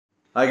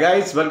Hi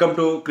guys, welcome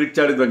to Cricket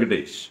Chat with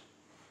Venkatesh.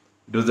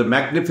 It was a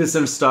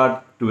magnificent start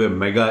to a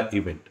mega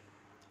event.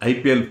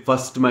 IPL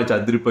first match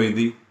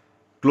అదిరిపోయింది.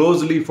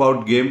 Closely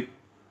fought game.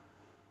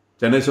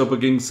 Chennai super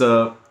Kings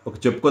ఒక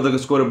చెప్పుకోదగ్గ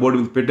score board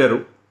మీద పెట్టారు.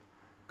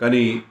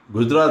 కానీ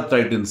Gujarat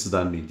Titans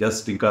దాన్ని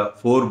just ఇంకా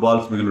 4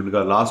 balls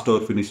మిగిలిండగా last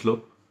over ఫినిష్లో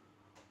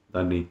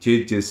దాన్ని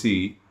chase చేసి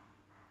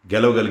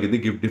గెలవగలిగింది.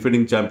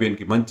 డిఫెండింగ్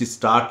ఛాంపియన్కి మంచి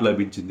స్టార్ట్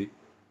లభించింది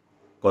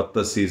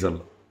కొత్త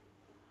సీజన్లో.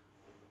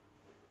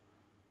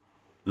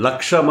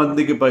 1,00,000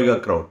 మందికి పైగా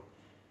క్రౌడ్.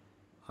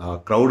 ఆ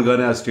క్రౌడ్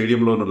కానీ ఆ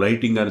స్టేడియంలో ఉన్న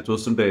లైటింగ్ కానీ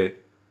చూస్తుంటే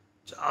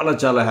చాలా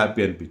చాలా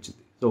హ్యాపీ అనిపించింది.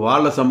 సో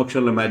వాళ్ళ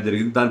సమక్షంలో మ్యాచ్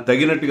జరిగింది. దానికి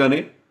తగినట్టుగానే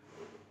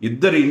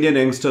ఇద్దరు ఇండియన్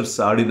యంగ్స్టర్స్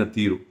ఆడిన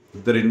తీరు,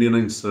 ఇద్దరు Indian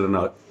youngster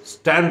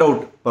stand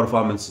out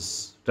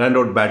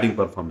batting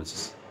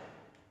performances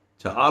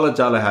చాలా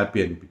చాలా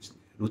హ్యాపీ అనిపించింది.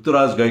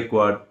 రుతురాజ్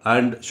గైక్వాడ్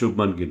అండ్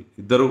శుభ్మన్ గిల్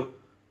ఇద్దరు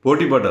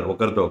పోటీ పడ్డారు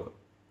ఒకరితో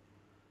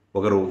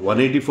ఒకరు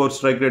 184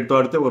 స్ట్రైక్ రేట్తో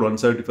ఆడితే ఒకరు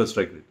 175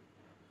 స్ట్రైక్ రేట్.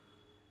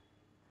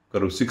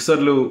 ఒకరు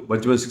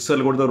మంచి మంచి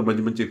సిక్సర్లు కొడతారు,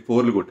 మంచి మంచి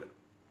 4లు కొట్టారు.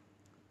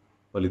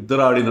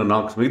 వాళ్ళిద్దరు ఆడిన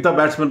నాక్స్ మిగతా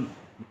బ్యాట్స్మెన్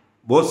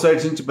బోత్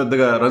సైడ్స్ నుంచి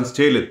పెద్దగా రన్స్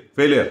చేయలేదు,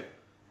 ఫెయిలియర్.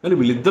 కానీ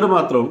వీళ్ళిద్దరు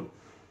మాత్రం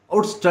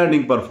అవుట్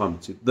స్టాండింగ్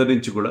పర్ఫార్మెన్స్. ఇద్దరి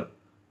నుంచి కూడా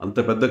అంత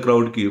పెద్ద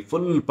క్రౌడ్కి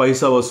ఫుల్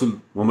పైసా వసూల్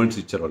మూమెంట్స్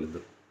ఇచ్చారు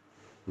వాళ్ళిద్దరు.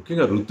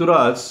 ముఖ్యంగా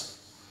Ruturaj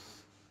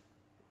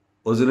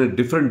was in a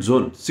different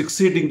zone, 6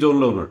 seating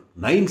జోన్లో ఉన్నాడు.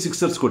 9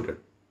 సిక్సర్స్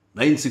కొట్టాడు.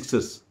 9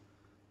 సిక్సర్స్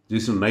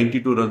చేసిన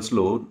 92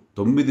 రన్స్లో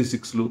 9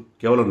 సిక్స్లు,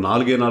 కేవలం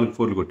 4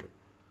 4 కొట్టాడు.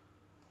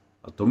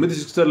 ఆ 9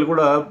 సిక్సర్లు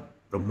కూడా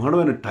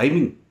బ్రహ్మాండమైన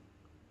timing.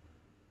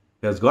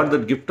 Has got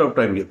that gift of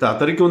timing.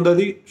 అతనికి ఉంది,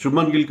 అది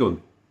శుభ్మన్ గిల్కి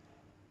ఉంది.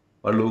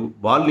 వాళ్ళు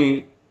బాల్ని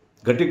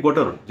గట్టికి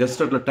కొట్టరు, జస్ట్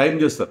అట్లా టైం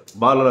చేస్తారు,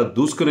 బాల్ అలా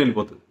దూసుకుని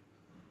వెళ్ళిపోతుంది.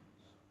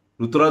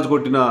 రుతురాజ్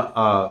కొట్టిన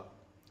ఆ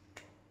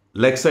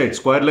లెగ్ సైడ్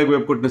స్క్వేర్ లెగ్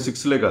వైపు కొట్టిన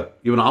 6లే కాదు,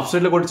 ఈవెన్ ఆఫ్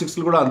సైడ్లో కొట్టిన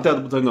 6లు కూడా అంతే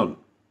అద్భుతంగా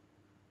ఉంది.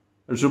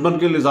 And Shubman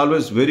Gill is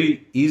always very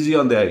easy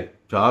on the I.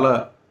 చాలా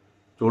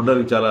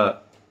చూడడానికి చాలా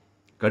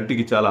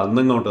కంటికి చాలా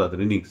అందంగా ఉంటుంది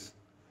అతని ఇన్నింగ్స్.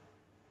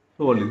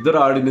 సో వాళ్ళిద్దరు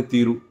ఆడిన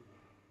తీరు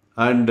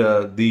and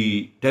the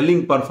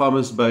telling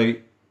performance by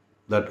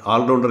that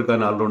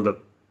allrounder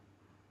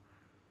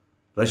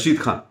Rashid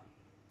Khan.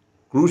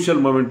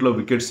 Crucial మూమెంట్లో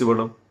వికెట్స్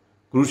ఇవ్వడం,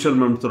 క్రూషియల్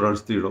మూమెంట్స్తో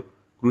రన్స్ తీయడం,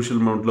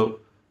 క్రూషియల్ మూమెంట్లో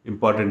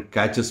ఇంపార్టెంట్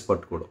క్యాచెస్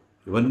పట్టుకోవడం,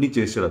 ఇవన్నీ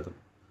చేశాడు అతను.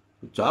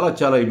 చాలా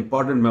చాలా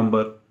important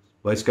member,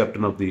 vice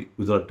captain of the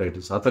Gujarat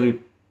Titans. అతని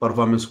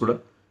పర్ఫార్మెన్స్ కూడా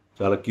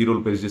చాలా కీ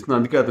రోల్ ప్లే చేస్తుంది.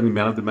 అందుకే అతనికి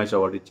man of the match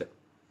award ఇచ్చారు.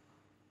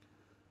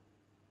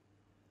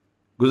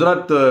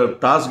 గుజరాత్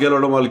టాస్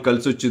గెలవడం వాళ్ళకి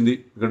కలిసి వచ్చింది.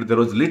 ఎందుకంటే there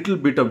was little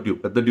bit of due,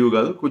 పెద్ద డ్యూ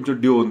కాదు, కొంచెం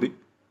డ్యూ ఉంది.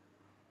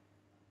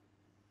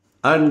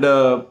 అండ్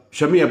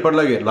షమి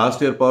ఎప్పటిలాగే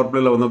లాస్ట్ ఇయర్ పవర్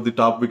ప్లేలో one of the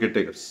top wicket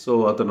takers. So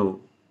అతను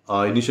ఆ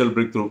initial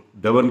break through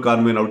Devon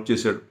కాన్వేని out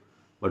చేశాడు.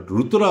 బట్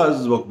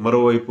రుతురాజ్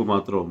మరోవైపు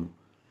మాత్రం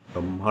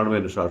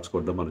బ్రహ్మాండమైన షాట్స్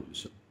కొట్టడం మనం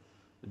చూసాం.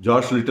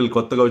 జాష్ లిటిల్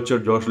కొత్తగా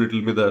వచ్చాడు, జాష్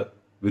లిటిల్ మీద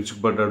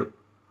విరుచుకుపడ్డాడు.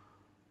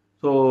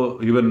 సో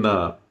ఈవెన్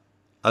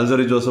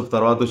అల్జరీ జోసెఫ్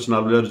తర్వాత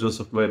వచ్చిన అల్జరీ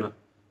జోసెఫ్ పైన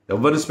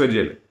ఎవరిని స్పేర్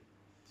చేయలేదు.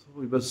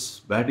 సో ఈ was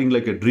batting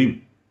like a dream.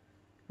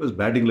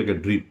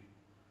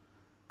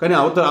 కానీ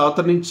అవతల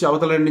నుంచి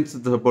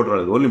సపోర్ట్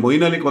రాలేదు. ఓన్లీ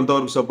మొయిన్ అలీ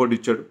కొంతవరకు సపోర్ట్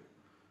ఇచ్చాడు.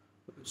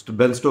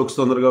 బెన్ స్టోక్స్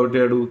తొందరగా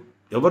కొట్టాడు.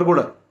 ఎవరు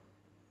కూడా,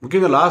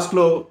 ముఖ్యంగా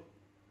లాస్ట్లో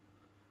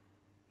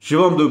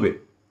శివం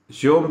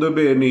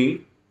దూబేని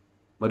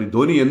మరి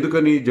ధోని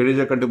ఎందుకని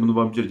జడేజా కంటే ముందు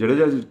పంపించాడు.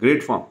 జడేజా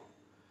గ్రేట్ ఫామ్,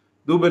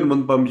 దూబేని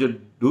ముందు పంపించాడు.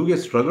 Dubey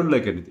struggle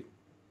like anything.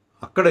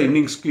 అక్కడ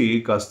ఇన్నింగ్స్కి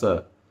కాస్త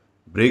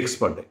బ్రేక్స్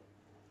పడ్డాయి.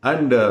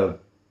 And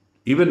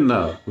even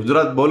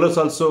Gujarat bowlers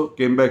also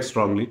came back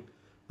strongly.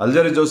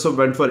 Alzarri Joseph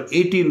went for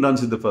 18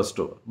 runs in the first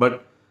over. But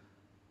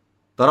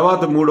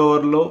తర్వాత 3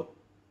 ఓవర్లో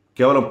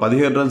కేవలం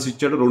 15 runs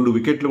ఇచ్చాడు, 2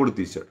 వికెట్లు కూడా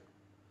తీశాడు.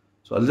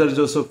 సో అల్జరీ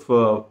జోసెఫ్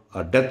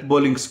ఆ డెత్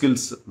బౌలింగ్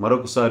స్కిల్స్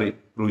మరొకసారి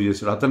ప్రూవ్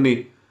చేశాడు. అతన్ని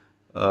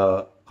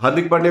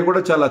హార్దిక్ పాండ్యా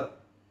కూడా చాలా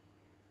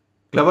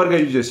క్లెవర్గా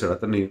యూజ్ చేశాడు.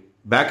 అతన్ని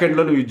బ్యాక్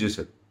ఎండ్లోనే యూజ్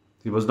చేశాడు.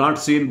 He was not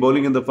seen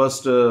bowling in the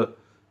first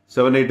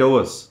 7-8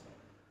 overs.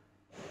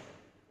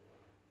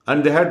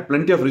 And they had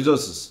plenty of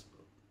resources.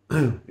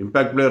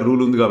 Impact player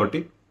rule ఉంది కాబట్టి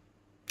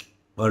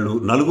వాళ్ళు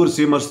 4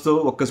 సీమర్స్తో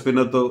ఒక్క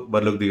స్పిన్నర్తో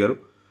బరిలోకి దిగారు.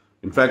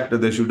 In fact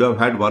they should have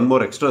had 1 more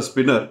extra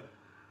spinner.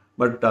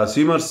 But ఆ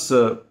సీమర్స్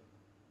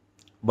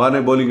బాగానే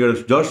బౌలింగ్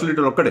ఆడారు. జాష్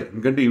లిటిల్ ఒక్కడే.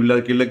 ఎందుకంటే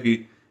వీళ్ళకి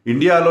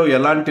ఇండియాలో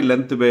ఎలాంటి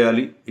లెంత్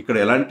వేయాలి, ఇక్కడ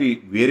ఎలాంటి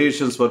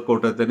వేరియేషన్స్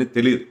వర్కౌట్ అవుతాయని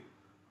తెలియదు.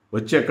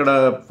 వచ్చి అక్కడ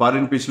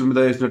ఫారిన్ పిచ్ల మీద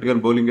వేసినట్టుగా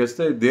బౌలింగ్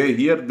వేస్తే they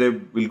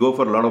will go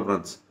for lot of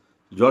runs.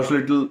 Josh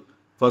little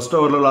first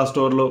ఓవర్లో లాస్ట్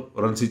ఓవర్లో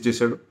రన్స్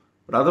ఇచ్చేసాడు.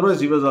 But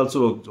otherwise he was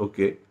also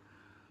okay.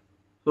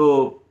 So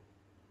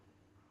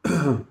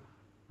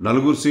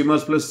 4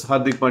 సీమర్స్ plus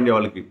Hardik Pandya,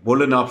 వాళ్ళకి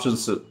బౌలింగ్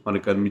ఆప్షన్స్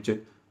మనకి కనిపించాయి.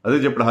 అదే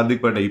చెప్పాడు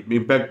హార్దిక్ పాండ్యా,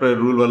 ఇంపాక్ట్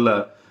రూల్ వల్ల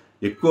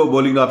ఎక్కువ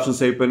బౌలింగ్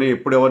ఆప్షన్స్ అయిపోయినాయి,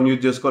 ఎప్పుడు ఎవరిని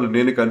యూజ్ చేసుకోవాలి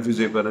నేనే కన్ఫ్యూజ్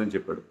అయిపోయానని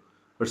చెప్పాడు.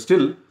 But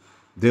still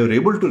they were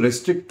able to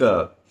restrict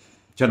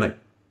Chennai.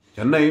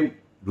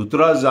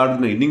 Ruturaj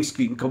ఆడిన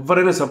ఇన్నింగ్స్కి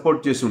ఇంకెవరైనా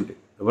సపోర్ట్ చేసి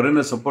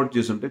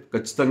ఉంటే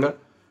ఖచ్చితంగా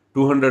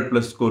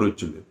 200+ స్కోర్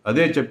వచ్చింది.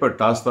 అదే చెప్పాడు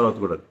టాస్ తర్వాత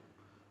కూడా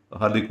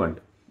హార్దిక్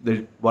పాండ్యా.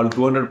 వాళ్ళు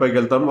 200 పైకి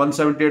వెళ్తాను,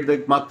 178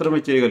 దగ్గర మాత్రమే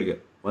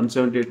చేయగలిగారు.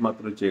 178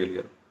 మాత్రమే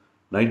చేయగలిగారు.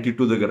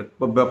 92 దగ్గర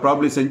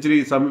ప్రాబ్లీ సెంచరీ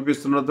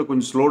సమీపిస్తున్నతో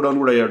కొంచెం స్లో డౌన్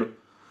కూడా అయ్యాడు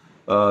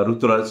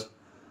రుతురాజ్.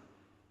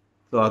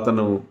 సో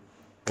అతను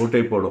అవుట్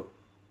అయిపోవడం,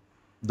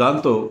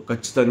 దాంతో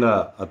ఖచ్చితంగా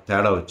ఆ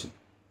తేడా వచ్చింది.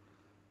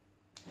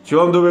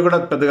 శివం దుబే కూడా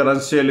పెద్దగా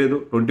రన్స్ చేయలేదు,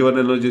 21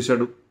 రన్లు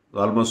చేశాడు.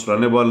 Almost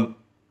run ball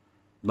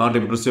not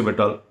impressive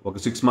at all, ఒక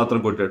 6 మాత్రం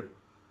కొట్టాడు.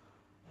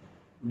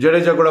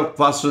 జడేజా కూడా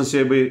ఫాస్ట్ రన్స్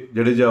చేయబోయి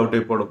జడేజా అవుట్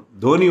అయిపోవడం.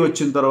 ధోని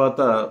వచ్చిన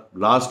తర్వాత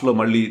లాస్ట్లో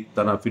మళ్ళీ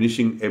తన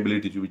ఫినిషింగ్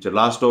ఎబిలిటీ చూపించాడు.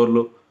 లాస్ట్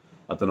ఓవర్లో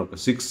అతను ఒక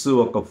 6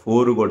 ఒక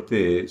 4 కొడితే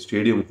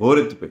స్టేడియం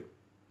హోరెత్తిపోయి.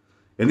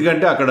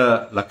 ఎందుకంటే అక్కడ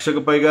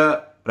 1,00,000కు పైగా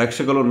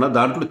ప్రేక్షకులు ఉన్న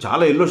దాంట్లో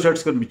చాలా ఎల్లో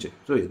షర్ట్స్ కనిపించాయి.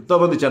 సో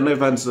ఎంతోమంది చెన్నై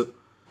ఫ్యాన్స్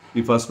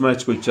ఈ ఫస్ట్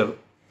మ్యాచ్కి వచ్చారు.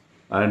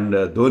 అండ్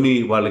ధోని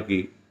వాళ్ళకి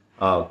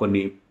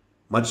కొన్ని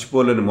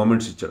మర్చిపోలేని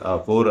మూమెంట్స్ ఇచ్చాడు. ఆ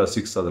 4 ఆ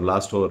 6 అది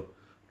లాస్ట్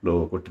ఓవర్లో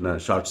కొట్టిన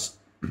shots.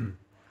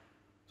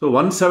 So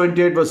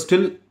 178 was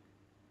still.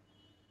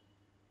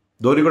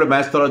 Dhoni కూడా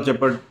మ్యాచ్ తర్వాత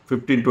చెప్పాడు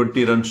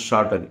 15-20 రన్స్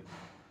షాట్ అని.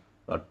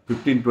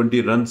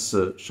 15-20 రన్స్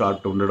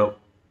షాట్ ఉండడం,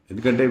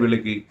 ఎందుకంటే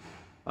వీళ్ళకి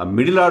ఆ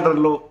మిడిల్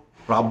ఆర్డర్లో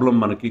ప్రాబ్లం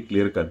మనకి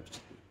క్లియర్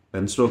కనిపిస్తుంది.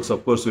 Ben Stokes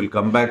of course will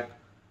come back,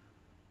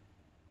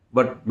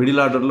 but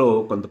middle ఆర్డర్లో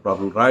కొంత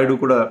ప్రాబ్లం. రాయుడు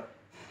కూడా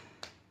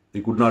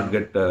ఈ కుడ్ నాట్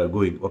గెట్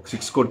గోయింగ్, ఒక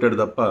 6 కొట్టాడు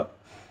తప్ప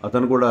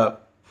అతను కూడా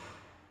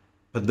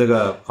పెద్దగా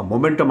ఆ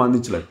మొమెంటం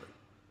అందించలేక.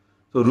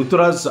 సో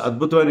రుతురాజ్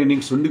అద్భుతమైన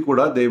ఇన్నింగ్స్ ఉండి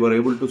కూడా they were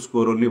able to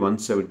score only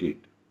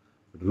 178.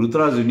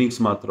 Ruturaj innings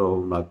మాత్రం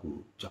నాకు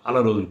చాలా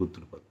రోజులు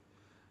గుర్తుండిపోతుంది.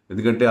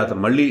 ఎందుకంటే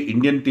అతను మళ్ళీ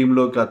ఇండియన్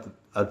టీంలోకి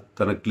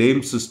తన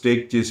క్లెయిమ్స్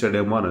స్టేక్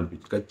చేశాడేమో అని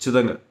అనిపించింది.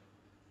 ఖచ్చితంగా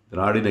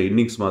తను ఆడిన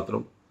ఇన్నింగ్స్ మాత్రం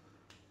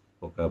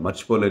ఒక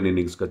మర్చిపోలేని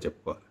ఇన్నింగ్స్గా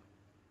చెప్పుకోవాలి.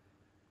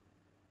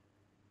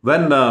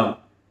 When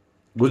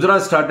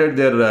Gujarat started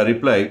there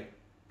reply,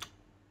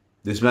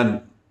 this man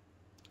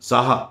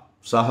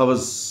Saha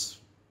was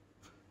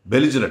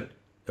belligerent.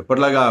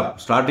 ఎప్పటిలాగా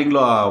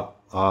స్టార్టింగ్లో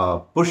ఆ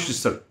పుష్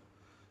ఇస్తాడు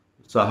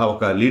సాహా.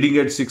 ఒక లీడింగ్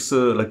ఎట్ 6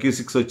 లక్కీ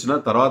 6 వచ్చిన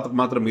తర్వాత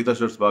మాత్రం మిగతా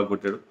షాట్స్ బాగా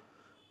కొట్టాడు.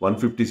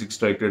 156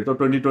 స్ట్రైక్ రేట్తో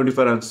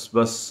 20-25 రన్స్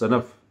బస్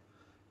ఎనఫ్.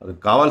 అది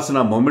కావాల్సిన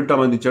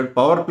మొమెంటం అందించాడు.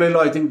 పవర్ ప్లేలో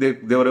I think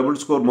they were able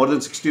to score more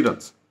than 60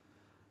 runs.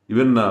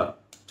 Even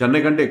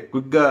Chennai కంటే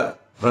క్విక్గా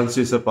రన్స్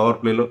చేశారు పవర్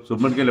ప్లేలో.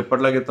 శుభ్మన్ గిల్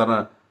ఎప్పటిలాగే తన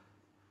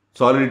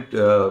సాలిడ్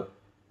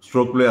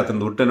స్ట్రోక్ ప్లే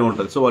అతను ఉంటూనే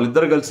ఉంటుంది. సో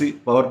వాళ్ళిద్దరు కలిసి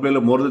పవర్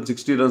ప్లేలో మోర్ దెన్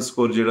 60 రన్స్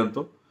స్కోర్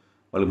చేయడంతో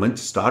వాళ్ళకి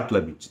మంచి స్టార్ట్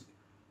లభించింది.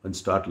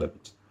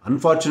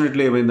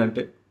 అన్ఫార్చునేట్లీ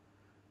ఏమైందంటే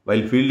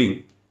వైల్ ఫీల్డింగ్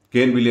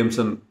కేన్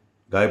విలియమ్సన్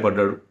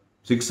గాయపడ్డాడు.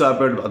 6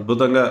 ఆపాడు,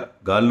 అద్భుతంగా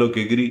గాల్లోకి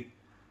ఎగిరి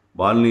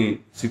బాల్ని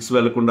 6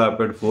 వెళ్లకుండా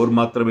ఆపాడు. 4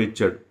 మాత్రమే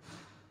ఇచ్చాడు.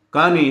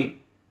 కానీ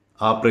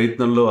ఆ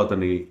ప్రయత్నంలో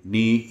అతని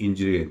నీ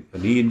ఇంజరీ అయింది.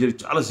 నీ ఇంజరీ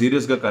చాలా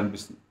సీరియస్గా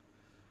కనిపిస్తుంది.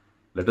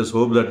 Let us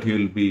hope that he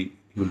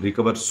will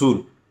recover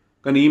soon.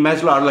 కానీ ఈ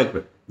మ్యాచ్లో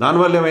ఆడలేకపోయాడు.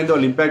 దానివల్ల ఏమైంది,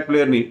 వాళ్ళు ఇంపాక్ట్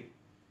ప్లేయర్ని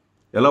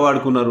ఎలా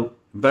వాడుకున్నారు.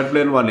 ఇంపాక్ట్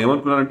ప్లేయర్ని వాళ్ళు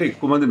ఏమనుకున్నారంటే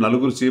ఎక్కువ మంది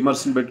 4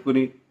 సీమర్స్ని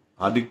పెట్టుకుని,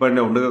 హార్దిక్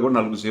పాండ్యా ఉండగా కూడా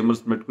 4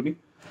 సీమర్స్ని పెట్టుకుని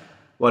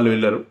వాళ్ళు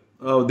వెళ్ళారు.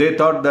 They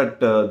thought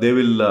that they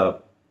will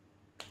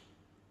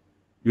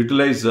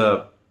utilise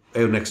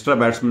extra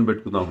batsmen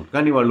పెట్టుకుందాం.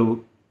 కానీ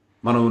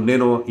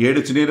నేను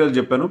 7 సినీరియోలు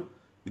చెప్పాను,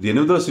 ఇది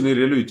 8వ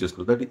సినీరియోలు యూజ్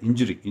చేసుకున్నారు. That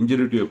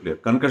injury to A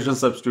player, concussion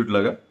substitute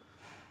లాగా.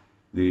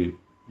 ఇది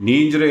నీ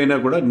ఇంజరీ అయినా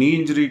కూడా నీ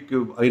ఇంజరీకి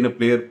అయిన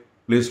ప్లేయర్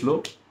ప్లేస్లో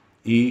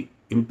ఈ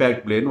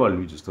ఇంపాక్ట్ ప్లేయర్ని వాళ్ళు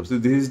యూజ్ చేస్తారు. So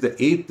this is the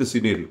 8th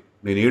సినీరియో.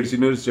 నేను 7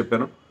 సినీరియోస్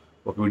చెప్పాను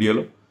ఒక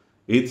వీడియోలో.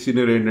 8th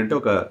సినీరియో ఏంటంటే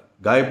ఒక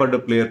గాయపడ్డ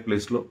ప్లేయర్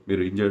ప్లేస్లో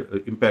మీరు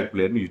ఇంపాక్ట్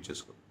ప్లేయర్ని యూజ్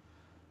చేసుకోండి.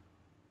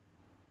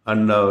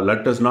 And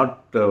let us not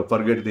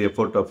forget the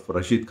effort of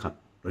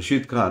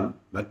Rashid Khan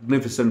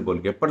magnificent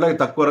bowling. ఎప్పటిలాగే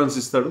తక్కువ రన్స్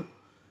ఇస్తాడు.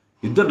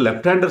 2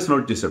 లెఫ్ట్ హ్యాండర్స్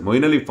అవుట్ చేశాడు.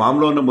 మొయిన్ అలీ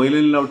ఫామ్లో ఉన్న మొయిన్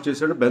అలీని అవుట్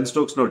చేశాడు, బెన్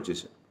స్టోక్స్ని అవుట్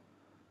చేశాడు.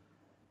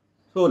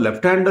 సో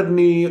లెఫ్ట్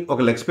హ్యాండర్ని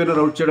ఒక లెగ్ స్పిన్నర్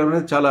అవుట్ చేయడం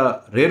అనేది చాలా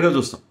రేర్గా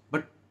చూస్తాం.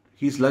 But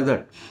he's like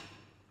that.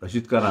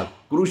 Rashid Khan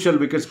crucial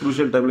wickets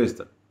crucial టైంలో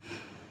ఇస్తారు.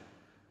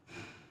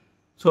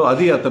 సో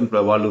అది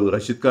వాళ్ళు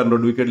రషీద్ ఖాన్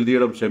 2 వికెట్లు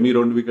తీయడం, షమీ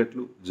 2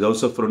 వికెట్లు,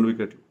 జోసెఫ్ 2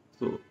 వికెట్లు.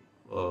 So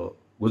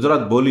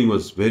Gujarat bowling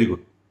was very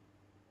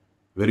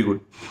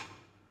good.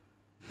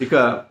 ఇక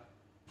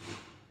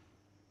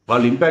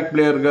వాళ్ళు ఇంపాక్ట్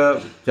ప్లేయర్గా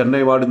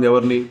చెన్నై వాడింది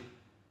ఎవరిని?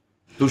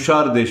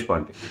 తుషార్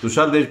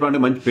దేశ్పాండే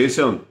మంచి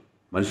పేసే ఉంది.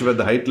 మనిషి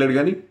పెద్ద హైట్ లేడు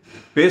కానీ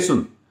పేస్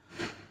ఉంది.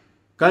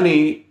 కానీ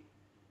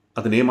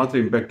అతను ఏమాత్రం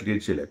ఇంపాక్ట్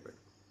క్రియేట్ చేయలేకపోయాడు.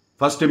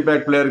 First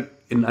impact player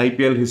in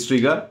IPL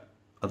హిస్టరీగా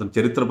అతను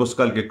చరిత్ర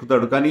పుస్తకాలకు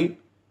ఎక్కుతాడు. కానీ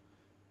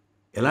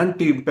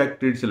ఎలాంటి ఇంపాక్ట్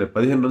క్రియేట్ చేయలేదు.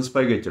 15 రన్స్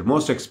పైగా ఇచ్చాడు.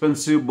 Most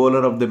expensive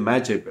bowler of the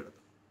match అయిపోయాడు.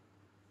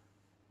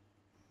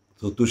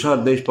 So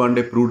Tushar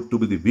Deshpande proved to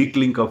be the weak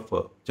link of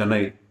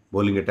Chennai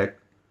bowling attack.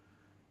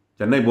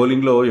 Chennai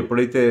బౌలింగ్లో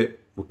ఎప్పుడైతే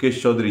ముఖేష్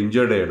చౌదరి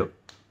ఇంజర్డ్ అయ్యాడో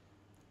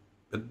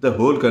పెద్ద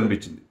హోల్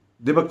కనిపించింది.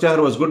 Deepak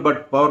Chahar was good, but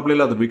power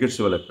ప్లేలో అతను wickets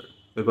ఇవ్వలేకపోయాడు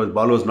because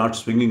ball was not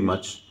swinging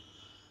much.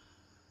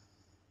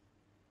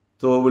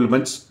 So వీళ్ళు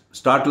మంచి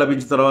స్టార్ట్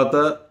లభించిన తర్వాత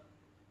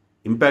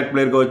ఇంపాక్ట్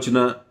ప్లేయర్గా వచ్చిన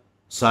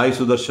సాయి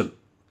సుదర్శన్,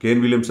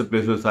 కేన్ విలియమ్సన్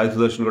ప్లేస్లో సాయి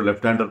సుదర్శన్ కూడా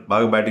లెఫ్ట్ హ్యాండర్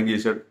బాగా బ్యాటింగ్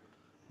చేశాడు.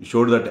 ఈ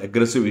showed that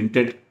aggressive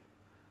intent.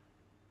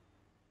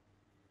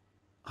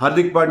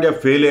 Hardik Pandya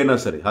fail అయినా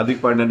సరే,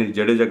 Hardik పాండ్యాని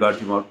Jadeja got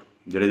him out.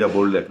 Jadeja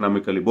bowled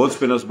economically, both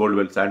spinners bowled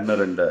well,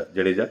 Santner and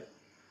Jadeja.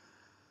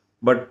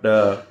 But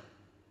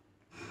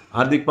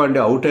Hardik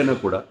Pandya out అయినా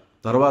కూడా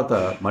తర్వాత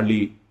మళ్ళీ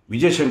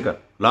విజయ్ శంకర్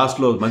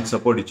లాస్ట్లో మంచి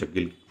సపోర్ట్ ఇచ్చాడు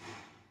గిల్కి.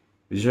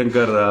 విజయ్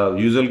శంకర్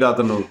యూజువల్గా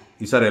అతను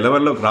ఈసారి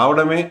 11లోకి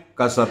రావడమే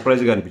కాస్త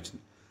సర్ప్రైజ్గా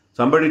అనిపించింది.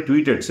 Somebody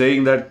tweeted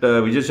saying that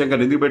Vijay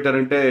Shankar ఎందుకు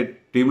పెట్టారంటే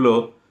టీంలో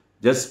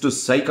జస్ట్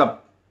సైకప్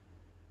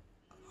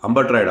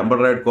అంబర్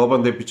రాయుడ్ కోపం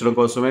తెప్పించడం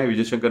కోసమే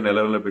విజయ్ శంకర్ని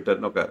 11లో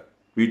పెట్టారని ఒక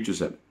ట్వీట్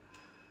చూశాను.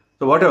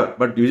 So what ever,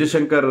 but Vijay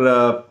Shankar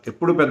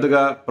ఎప్పుడు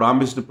పెద్దగా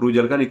ప్రామిస్ని ప్రూవ్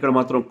చేయాలి, కానీ ఇక్కడ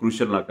మాత్రం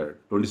క్రూషియల్ నాకు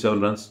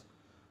 27 రన్స్.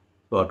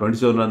 సో ఆ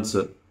 27 రన్స్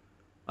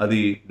అది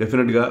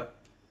డెఫినెట్గా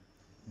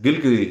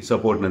గిల్కి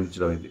సపోర్ట్ని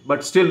అందించడం అయింది.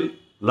 బట్ స్టిల్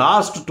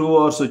లాస్ట్ 2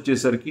 అవర్స్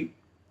వచ్చేసరికి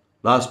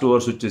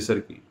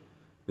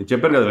నేను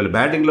చెప్పాను కదా, వీళ్ళు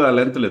బ్యాటింగ్లో ఆ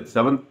లెంత్ లేదు.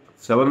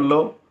 7లో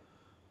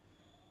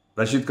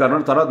రషీద్ ఖాన్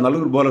ఉన్నాడు, తర్వాత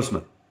 4 బౌలర్స్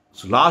ఉన్నారు.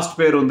 సో లాస్ట్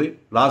పేర్ ఉంది,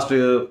 లాస్ట్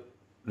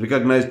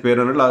రికగ్నైజ్డ్ పేర్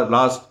అనండి,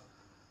 లాస్ట్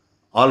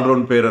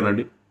ఆల్రౌండ్ పేర్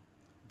అనండి.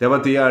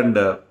 తెవతియా and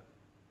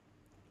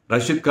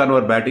Rashid Khan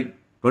were batting.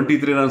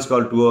 23 runs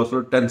కావాలి 2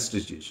 అవర్స్లో, 10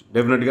 సిచ్యుయేషన్.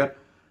 డెఫినెట్గా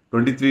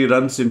 23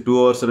 రన్స్ ఇన్ 2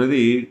 అవర్స్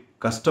అనేది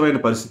కష్టమైన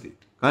పరిస్థితి.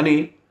 కానీ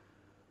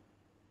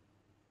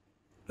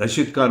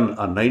రషీద్ ఖాన్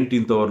ఆ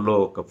 19th ఓవర్లో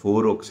ఒక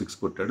 4 ఒక 6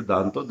 కొట్టాడు.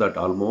 దాంతో that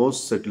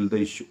almost settle the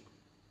issue.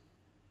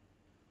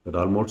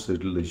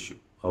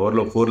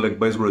 ఓవర్లో 4 లెగ్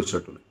బైస్ కూడా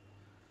వచ్చినట్టున్నాయి.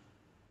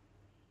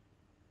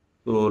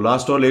 సో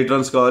లాస్ట్ ఓవర్లో 8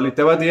 రన్స్ కావాలి.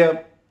 Tewatia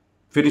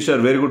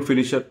finisher, very good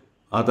finisher.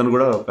 అతను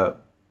కూడా ఒక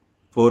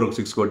 4 ఒక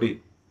 6 కొట్టి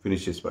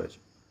ఫినిష్ చేసి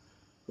పడేసాడు.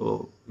 సో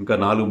ఇంకా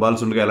 4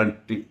 బాల్స్ ఉండగా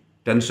ఎలాంటి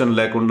టెన్షన్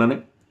లేకుండానే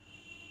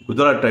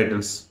గుజరాత్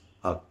టైటన్స్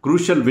ఆ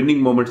క్రూషియల్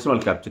విన్నింగ్ మూమెంట్స్ని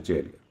వాళ్ళు క్యాప్చర్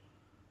చేయాలి.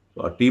 సో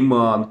ఆ టీమ్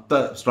అంత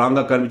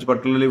స్ట్రాంగ్గా కనిపించి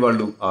పట్టుకుని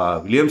వాళ్ళు ఆ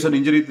విలియమ్సన్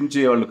ఇంజరీ నుంచి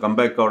వాళ్ళు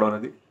కంబ్యాక్ కావడం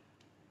అనేది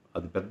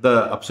అది పెద్ద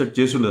అప్సెట్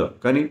చేసి ఉండదు.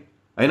 కానీ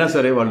అయినా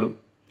సరే వాళ్ళు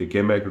the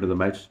came back to the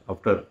match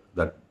after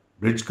that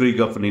bridge creek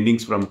of an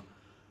innings from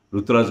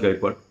Ruturaj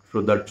Gaikwad. So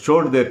that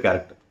showed their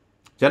character.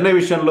 Chennai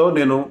విషయంలో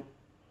నేను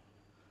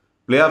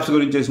ప్లే ఆఫ్స్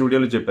గురించి చేసిన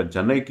వీడియోలో చెప్పాను.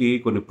 చెన్నైకి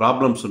కొన్ని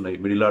ప్రాబ్లమ్స్ ఉన్నాయి,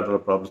 మిడిల్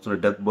ఆర్డర్లో ప్రాబ్లమ్స్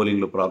ఉన్నాయి, డెత్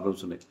బౌలింగ్లో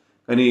ప్రాబ్లమ్స్ ఉన్నాయి.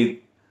 కానీ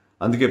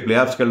అందుకే ప్లే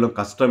ఆఫ్స్కి వెళ్ళడం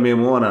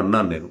కష్టమేమో అని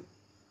అన్నాను నేను.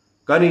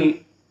 కానీ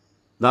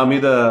నా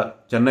మీద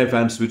చెన్నై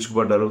ఫ్యాన్స్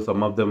విరుచుకుపడ్డారు.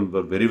 Some of them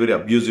very very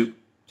abusive.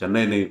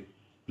 చెన్నైని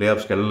play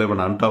ఆఫ్స్కి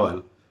వెళ్ళలేమని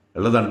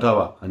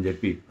వెళ్ళదంటావా అని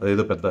చెప్పి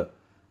అదేదో పెద్ద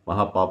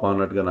మహాపాపం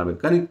అన్నట్టుగా నా మీద.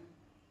 కానీ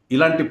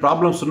ఇలాంటి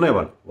ప్రాబ్లమ్స్ ఉన్నాయి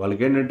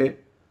వాళ్ళకి ఏంటంటే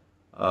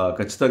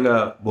ఖచ్చితంగా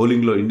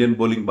బౌలింగ్లో ఇండియన్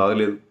బౌలింగ్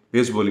బాగలేదు,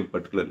 పేస్ బౌలింగ్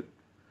పర్టికులర్లీ.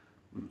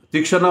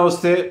 తీక్షణ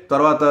వస్తే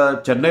తర్వాత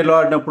చెన్నైలో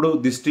ఆడినప్పుడు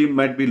this team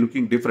might be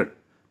looking different.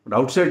 But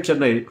out side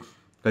Chennai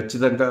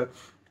ఖచ్చితంగా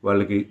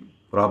వాళ్ళకి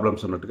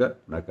ప్రాబ్లమ్స్ ఉన్నట్టుగా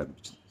నాకు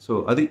అనిపించింది. సో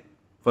అది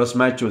first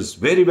match was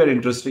very very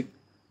interesting.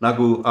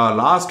 నాకు ఆ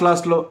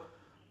లాస్ట్లో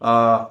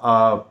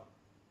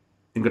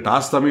ఇంకా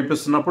టాస్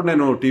సమీపిస్తున్నప్పుడు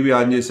నేను టీవీ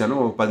ఆన్ చేశాను.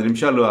 10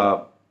 నిమిషాలు ఆ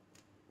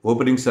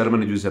ఓపెనింగ్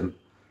సెరమనీ చూశాను.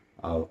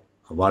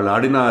 వాళ్ళు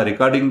ఆడిన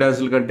రికార్డింగ్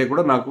డ్యాన్సుల కంటే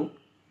కూడా నాకు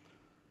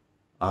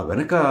ఆ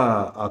వెనక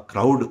ఆ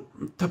క్రౌడ్,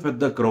 అంత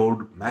పెద్ద క్రౌడ్,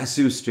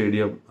 మ్యాసివ్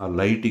స్టేడియం, ఆ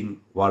లైటింగ్,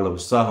 వాళ్ళ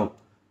ఉత్సాహం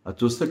అది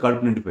చూస్తే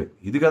కడుపు నిండిపోయింది.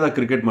 ఇది కదా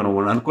క్రికెట్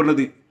మనం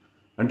అనుకున్నది.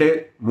 అంటే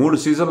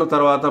 3 సీజన్ల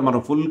తర్వాత మనం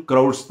ఫుల్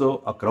క్రౌడ్స్తో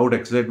ఆ crowd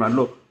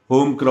ఎక్సైట్మెంట్లో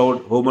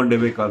home and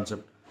away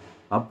concept.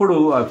 అప్పుడు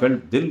ఐ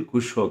ఫెల్ట్ దిల్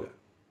ఖుష్ హోగా,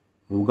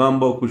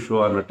 ఉగాంబో ఖుష్ హో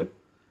అన్నట్టు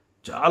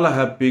చాలా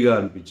హ్యాపీగా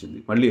అనిపించింది.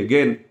 మళ్ళీ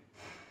again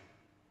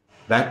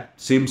that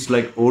seems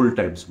like old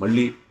times.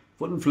 మళ్ళీ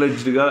ఫుల్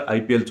ఫ్లెడ్జ్డ్గా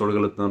ఐపీఎల్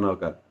చూడగలుగుతున్నాను,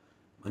 ఒక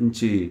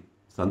మంచి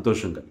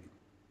సంతోషం కలిగింది.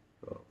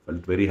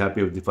 Felt very happy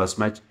with the first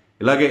match.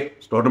 ఇలాగే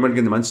టోర్నమెంట్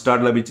కింద మంచి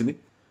స్టార్ట్ లభించింది.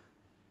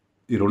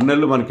 ఈ 2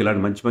 నెలలు మనకి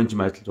ఇలాంటి మంచి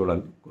మ్యాచ్లు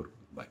చూడాలని కోరుకుంటున్నాను.